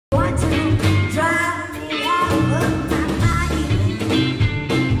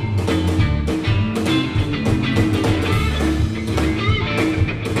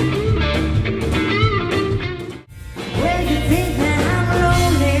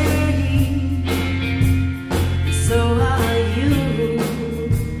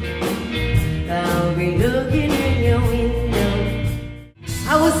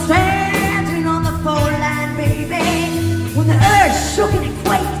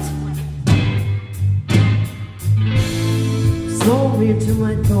me to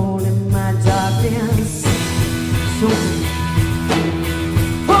my throne in my darkness. So,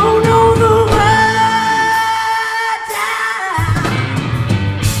 oh no, the world.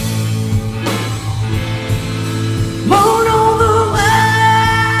 Oh no, the world.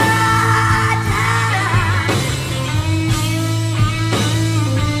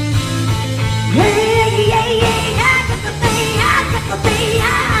 Yeah, yeah, yeah, I got the thing, I got the thing,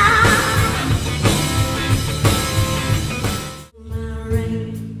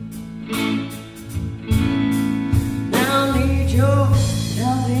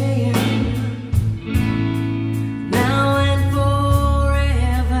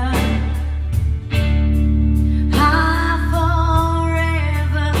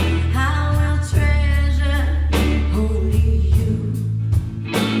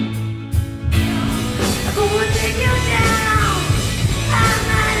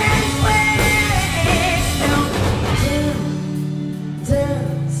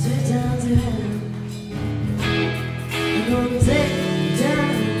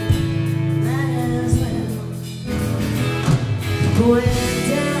 going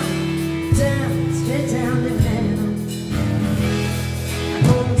down, down, straight down to hell. I'm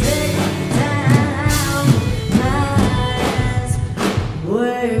gonna take down my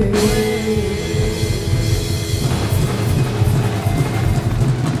way.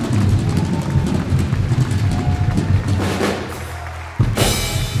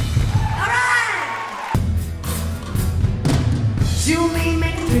 All right. You may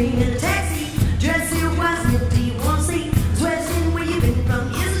make a dream in a taxi, dress you was empty, won't see.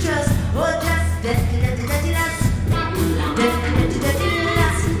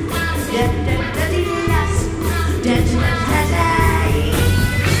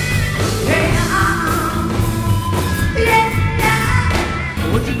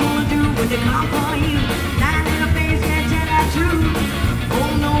 What you gonna do when they come home?